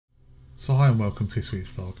So hi and welcome to this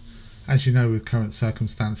week's vlog. As you know, with current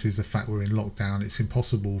circumstances, the fact we're in lockdown, it's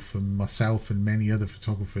impossible for myself and many other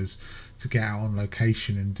photographers to get out on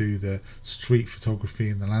location and do the street photography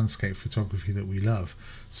and the landscape photography that we love.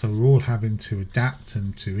 So we're all having to adapt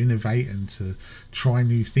and to innovate and to try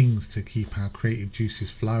new things to keep our creative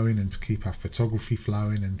juices flowing and to keep our photography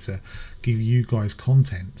flowing and to give you guys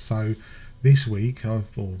content. So this week, or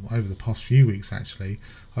over the past few weeks actually,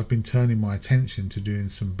 I've been turning my attention to doing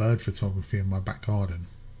some bird photography in my back garden.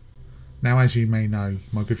 Now, as you may know,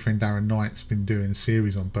 my good friend Darren Knight's been doing a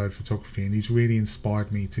series on bird photography, and he's really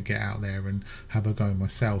inspired me to get out there and have a go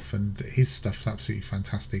myself, and his stuff's absolutely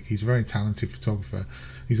fantastic. He's a very talented photographer.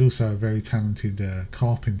 He's also a very talented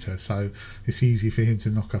carpenter, so it's easy for him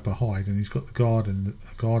to knock up a hide, and he's got a garden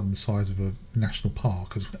the size of a national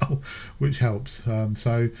park as well, which helps.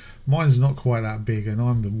 So mine's not quite that big, and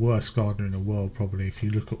I'm the worst gardener in the world probably if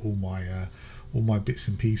you look at all my bits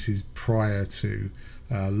and pieces. Prior to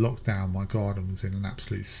lockdown, my garden was in an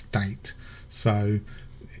absolute state, so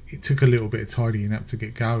it took a little bit of tidying up to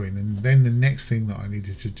get going, and then the next thing that I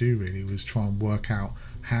needed to do really was try and work out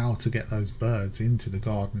how to get those birds into the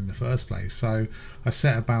garden in the first place. So I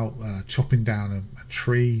set about chopping down a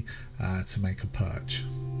tree to make a perch.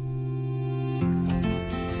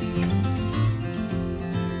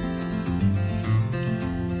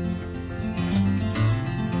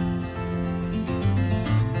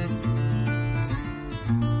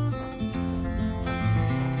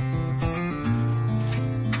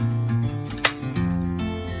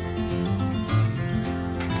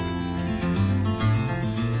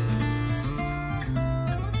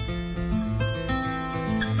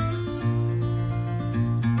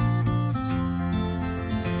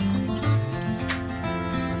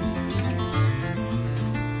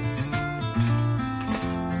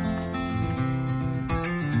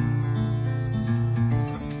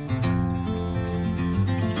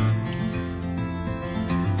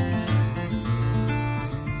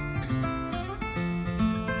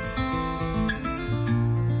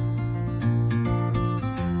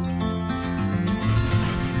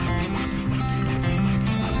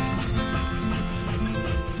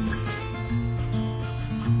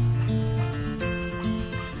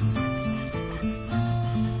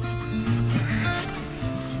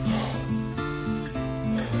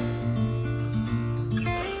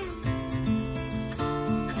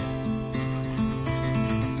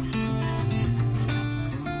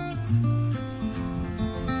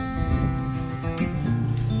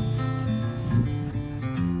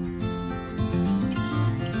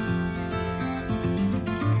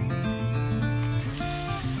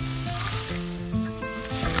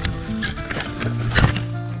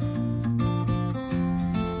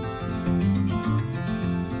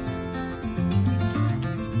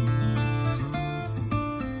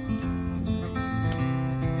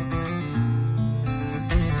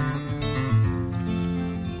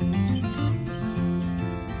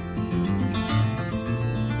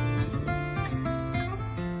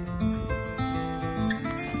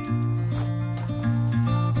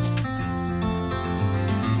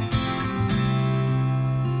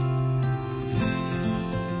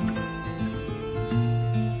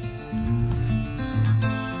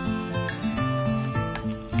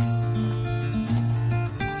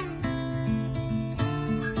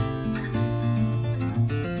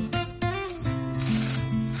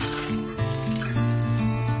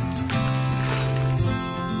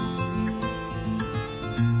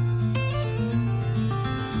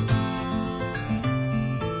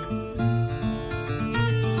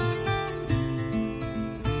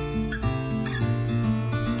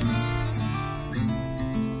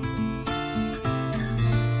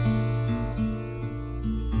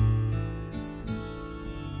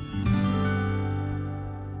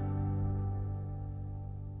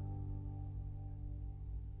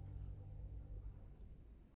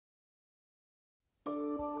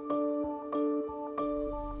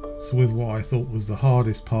 So with what I thought was the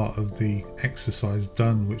hardest part of the exercise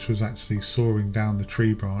done, which was actually sawing down the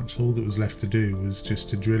tree branch, all that was left to do was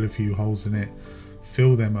just to drill a few holes in it,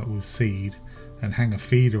 fill them up with seed and hang a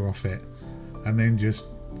feeder off it, and then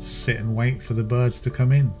just sit and wait for the birds to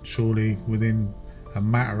come in. Surely within a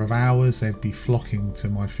matter of hours they'd be flocking to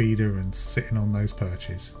my feeder and sitting on those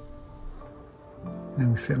perches. Now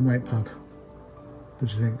we sit and wait, Pug.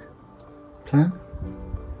 What do you think? Plan?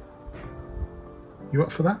 You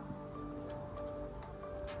up for that?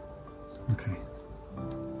 Okay.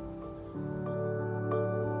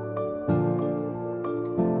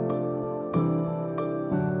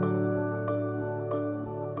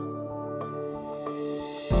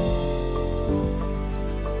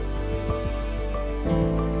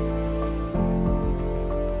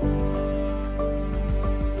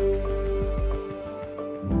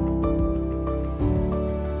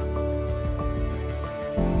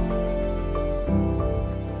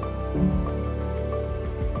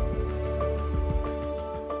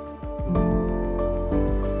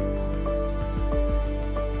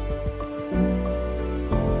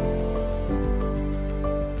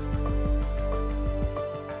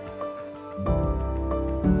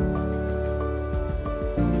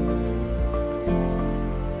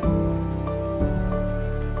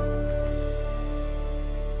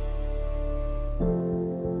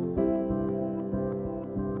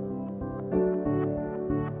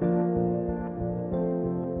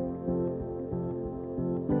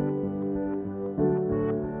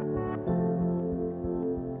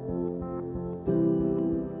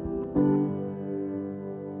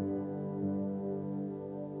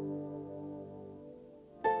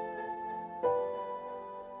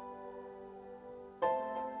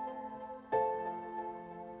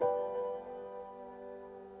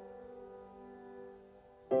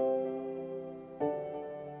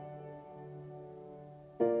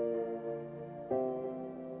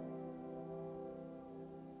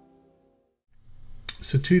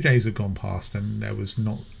 So 2 days had gone past and there was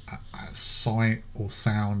not a sight or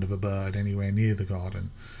sound of a bird anywhere near the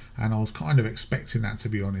garden. And I was kind of expecting that, to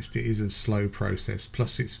be honest. It is a slow process,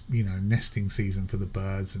 plus it's, you know, nesting season for the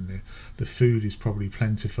birds, and the food is probably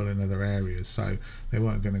plentiful in other areas, so they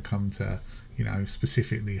weren't going to come to, you know,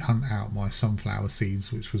 specifically hunt out my sunflower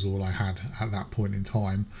seeds, which was all I had at that point in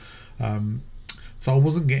time. So I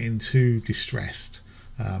wasn't getting too distressed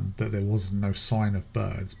that there was no sign of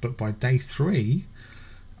birds. But by day 3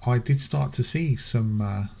 I did start to see some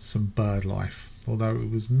bird life, although it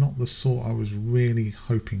was not the sort I was really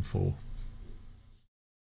hoping for.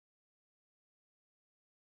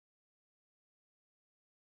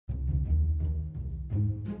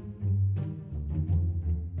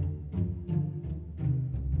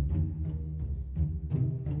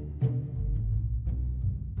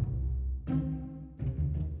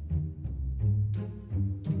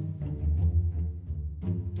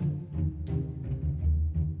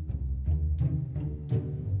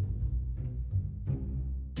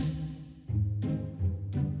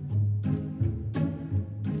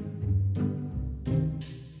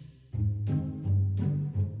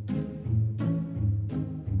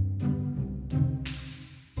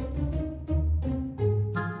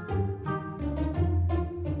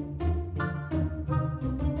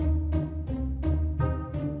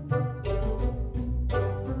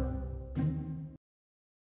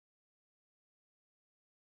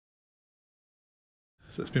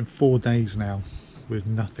 So it's been 4 days now with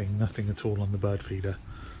nothing at all on the bird feeder.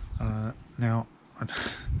 Now, I've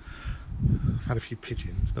had a few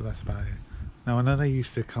pigeons, but that's about it. Now, I know they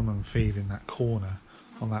used to come and feed in that corner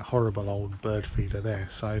on that horrible old bird feeder there,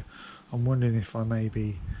 so I'm wondering if I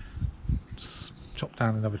maybe chop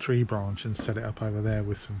down another tree branch and set it up over there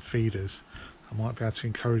with some feeders. I might be able to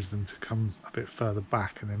encourage them to come a bit further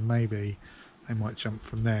back, and then maybe they might jump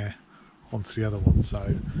from there onto the other one. So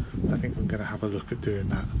I think I'm going to have a look at doing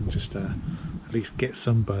that and just at least get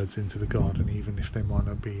some birds into the garden, even if they might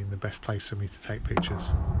not be in the best place for me to take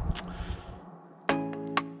pictures.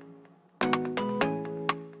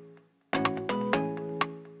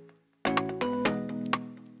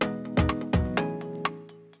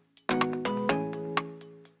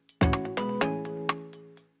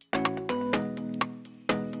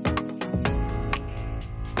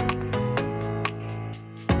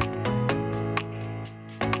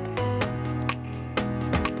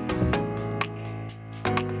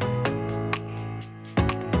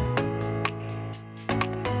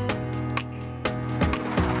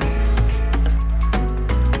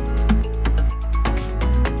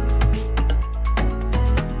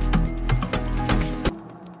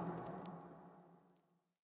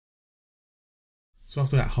 So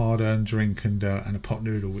after that hard-earned drink and a pot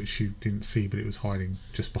noodle, which you didn't see, but it was hiding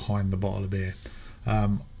just behind the bottle of beer,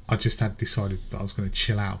 I just had decided that I was going to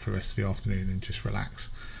chill out for the rest of the afternoon and just relax.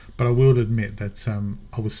 But I will admit that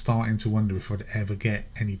I was starting to wonder if I'd ever get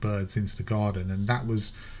any birds into the garden, and that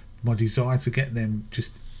was my desire to get them.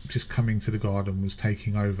 Just coming to the garden was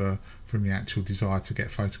taking over from the actual desire to get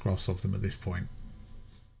photographs of them at this point.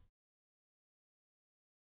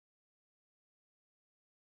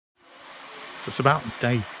 So it's about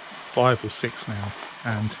day 5 or 6 now,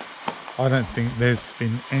 and I don't think there's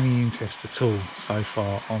been any interest at all so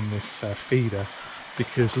far on this feeder,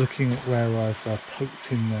 because looking at where I've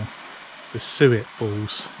poked in the suet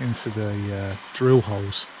balls into the drill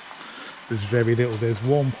holes, there's very little. There's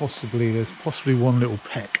possibly one little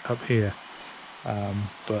peck up here,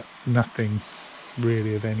 but nothing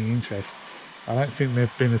really of any interest. I don't think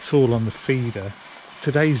they've been at all on the feeder.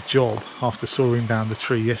 Today's job, after sawing down the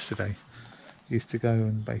tree yesterday, is to go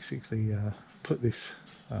and basically put this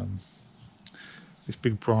this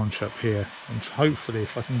big branch up here, and hopefully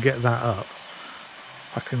if I can get that up,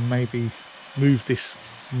 I can maybe move this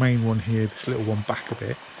main one here, this little one, back a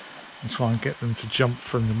bit, and try and get them to jump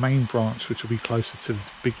from the main branch, which will be closer to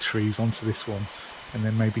the big trees, onto this one, and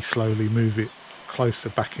then maybe slowly move it closer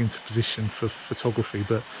back into position for photography.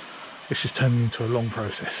 But this is turning into a long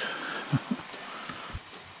process.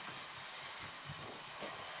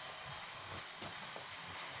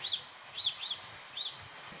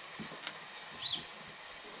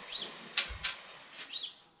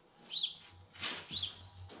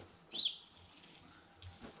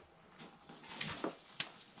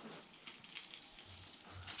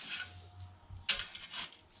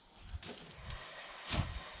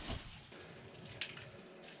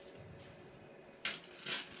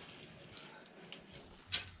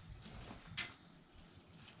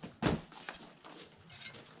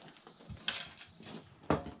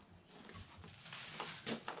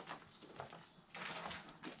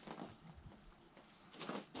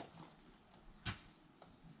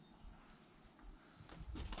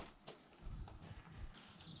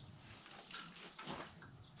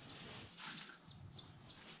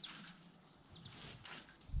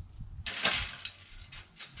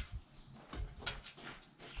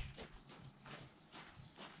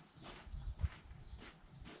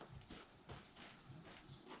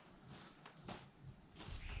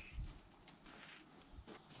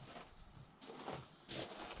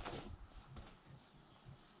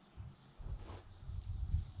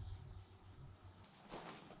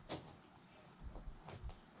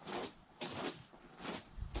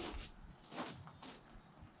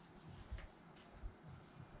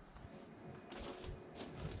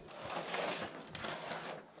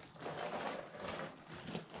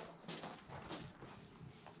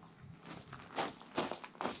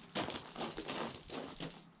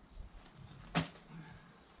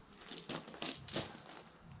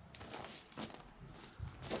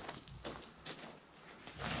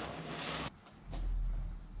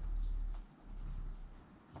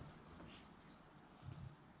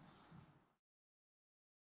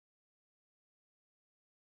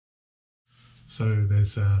 So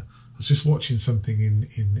there's I was just watching something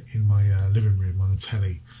in my living room on the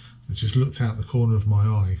telly. I just looked out the corner of my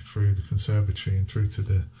eye through the conservatory and through to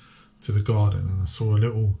the garden, and I saw a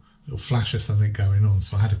little flash of something going on.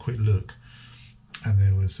 So I had a quick look, and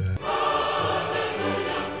there was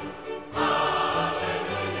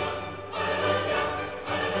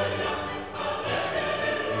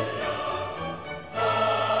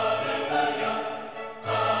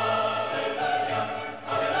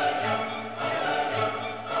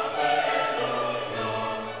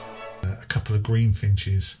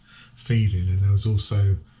greenfinches feeding, and there was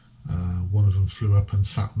also one of them flew up and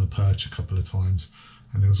sat on the perch a couple of times,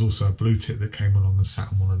 and there was also a blue tit that came along and sat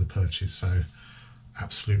on one of the perches. So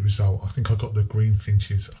absolute result. I think I got the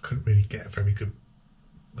greenfinches. I couldn't really get a very good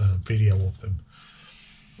video of them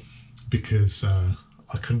because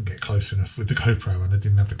I couldn't get close enough with the GoPro, and I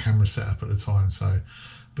didn't have the camera set up at the time. So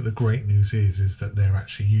but the great news is that they're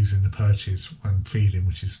actually using the perches when feeding,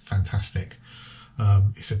 which is fantastic.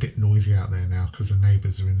 It's a bit noisy out there now because the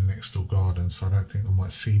neighbours are in the next door garden, so I don't think I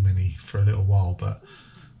might see many for a little while, but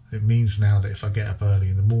it means now that if I get up early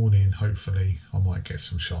in the morning, hopefully I might get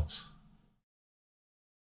some shots.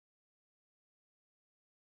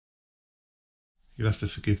 You'll have to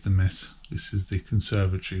forgive the mess. This is the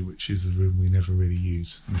conservatory, which is the room we never really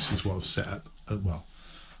use, and this is what I've set up, well,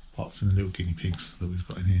 apart from the little guinea pigs that we've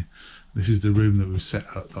got in here. This is the room that we've set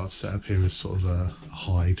up, that I've set up here as sort of a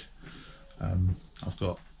hide. I've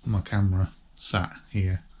got my camera sat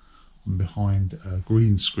here and behind a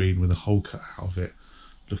green screen with a hole cut out of it,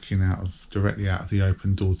 looking directly out of the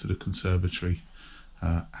open door to the conservatory,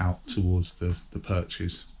 out towards the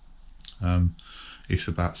perches. It's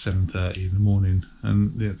about 7:30 in the morning,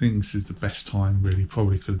 and I think this is the best time really.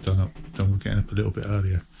 Probably could have done with getting up a little bit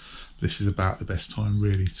earlier. This is about the best time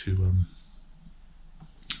really to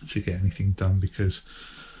get anything done, because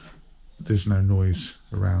there's no noise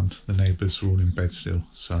around. The neighbours are all in bed still,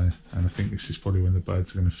 so, and I think this is probably when the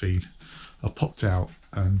birds are going to feed. I popped out,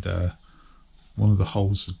 and one of the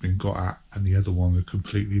holes had been got at, and the other one had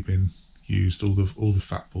completely been used. All the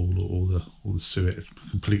fat ball, or all the suet had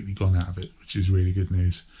completely gone out of it, which is really good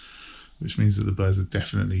news. Which means that the birds are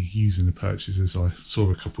definitely using the perches, as I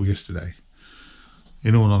saw a couple yesterday.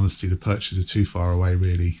 In all honesty, the perches are too far away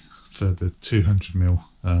really for the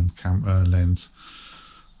 200mm lens.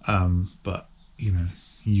 But you know,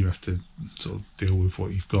 you have to sort of deal with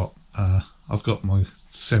what you've got. I've got my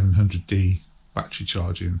 700D battery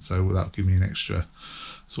charging, so that'll give me an extra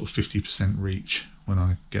sort of 50% reach when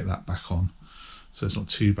I get that back on, so it's not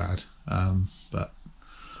too bad. But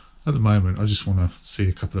at the moment I just want to see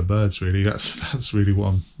a couple of birds really. That's really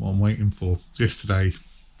what I'm waiting for. Yesterday,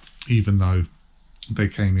 even though they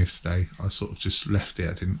came yesterday, I sort of just left it.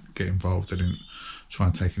 I didn't get involved. I didn't try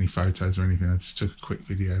and take any photos or anything. I just took a quick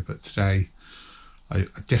video. But today I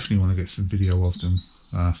definitely want to get some video of them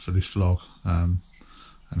for this vlog,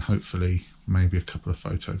 and hopefully maybe a couple of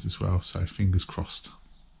photos as well, so fingers crossed.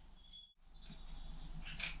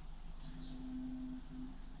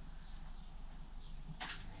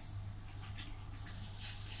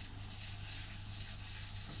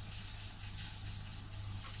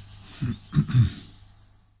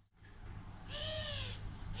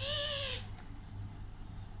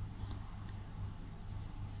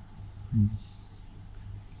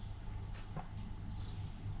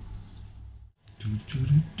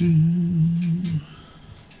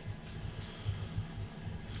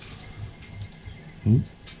 Oh,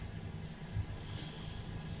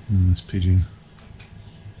 nice pigeon.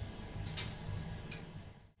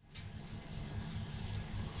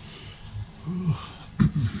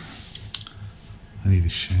 I need a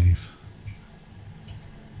shave.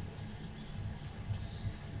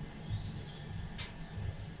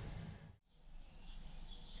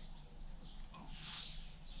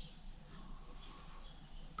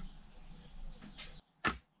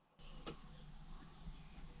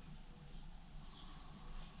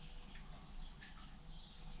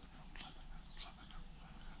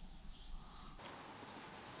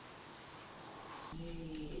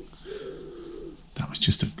 That was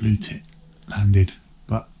just a blue tit landed,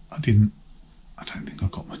 but I don't think I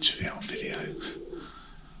got much of it on video.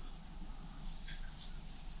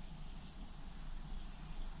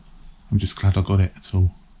 I'm just glad I got it at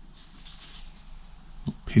all.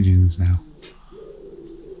 Got pigeons now.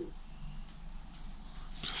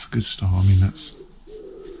 That's a good start. I mean, it's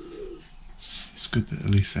good that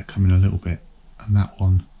at least they're coming a little bit. And that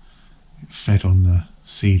one, it fed on the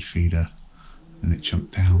seed feeder, then it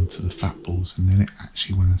jumped down to the fat balls, and then it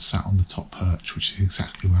actually went and sat on the top perch, which is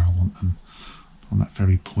exactly where I want them, on that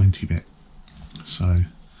very pointy bit. So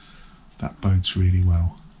that bodes really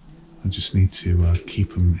well. I just need to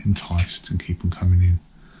keep them enticed and keep them coming in.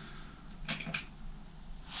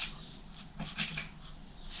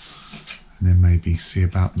 And then maybe see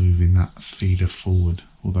about moving that feeder forward,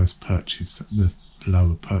 all those perches, the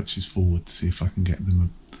lower perches forward, to see if I can get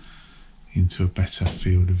them into a better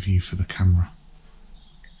field of view for the camera.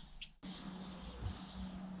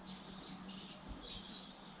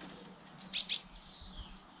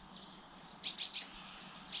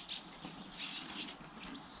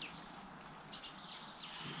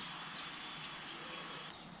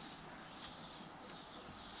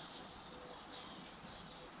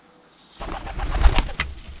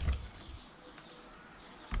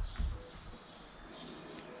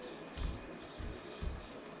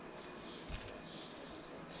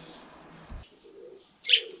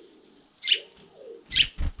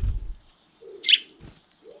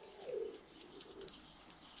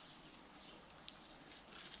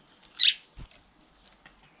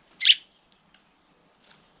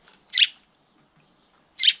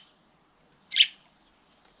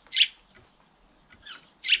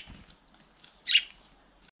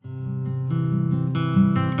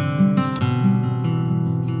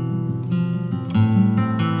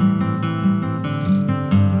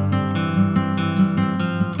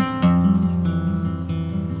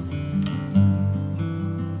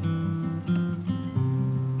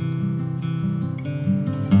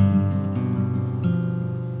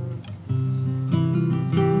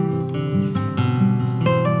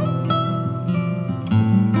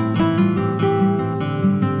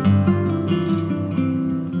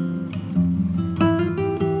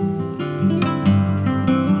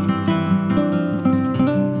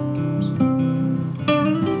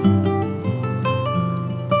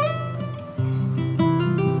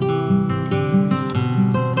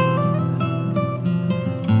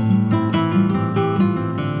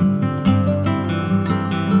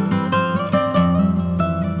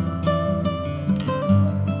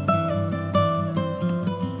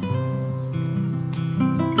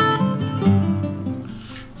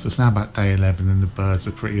 So it's now about day 11 and the birds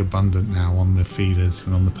are pretty abundant now on the feeders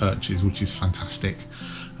and on the perches, which is fantastic.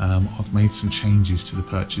 I've made some changes to the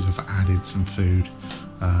perches. I've added some food.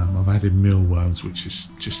 I've added mealworms, which is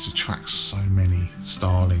just attracts so many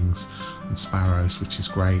starlings and sparrows, which is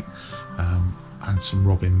great. And some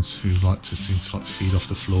robins who seem to like to feed off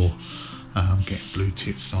the floor. I'm getting blue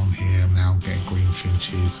tits on here. Now I'm getting green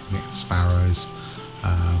finches. I'm getting sparrows.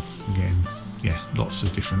 I'm getting lots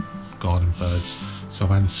of different garden birds. So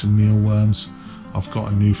I've added some mealworms. I've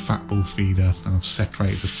got a new fat ball feeder and I've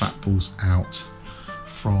separated the fat balls out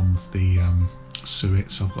from the suet.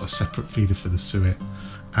 So I've got a separate feeder for the suet,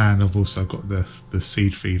 and I've also got the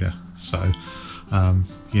seed feeder. So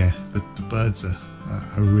the birds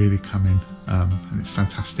are really coming, and it's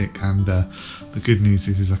fantastic. And the good news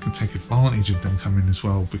is I can take advantage of them coming as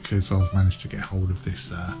well, because I've managed to get hold of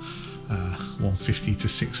this 150 to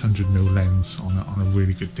 600 mm lens on a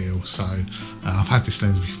really good deal. So I've had this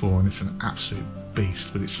lens before and it's an absolute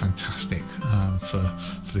beast, but it's fantastic for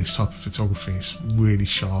this type of photography. It's really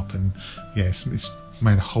sharp, and it's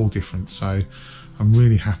made a whole difference. So I'm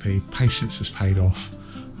really happy. Patience has paid off.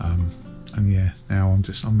 And now I'm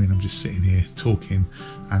just sitting here talking,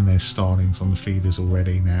 and there's starlings on the feeders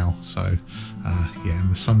already now. So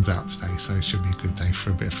and the sun's out today, so it should be a good day for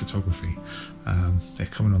a bit of photography. They're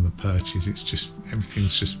coming on the perches.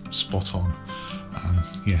 Everything's just spot on.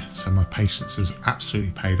 So my patience has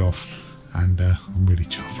absolutely paid off, and I'm really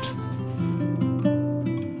chuffed.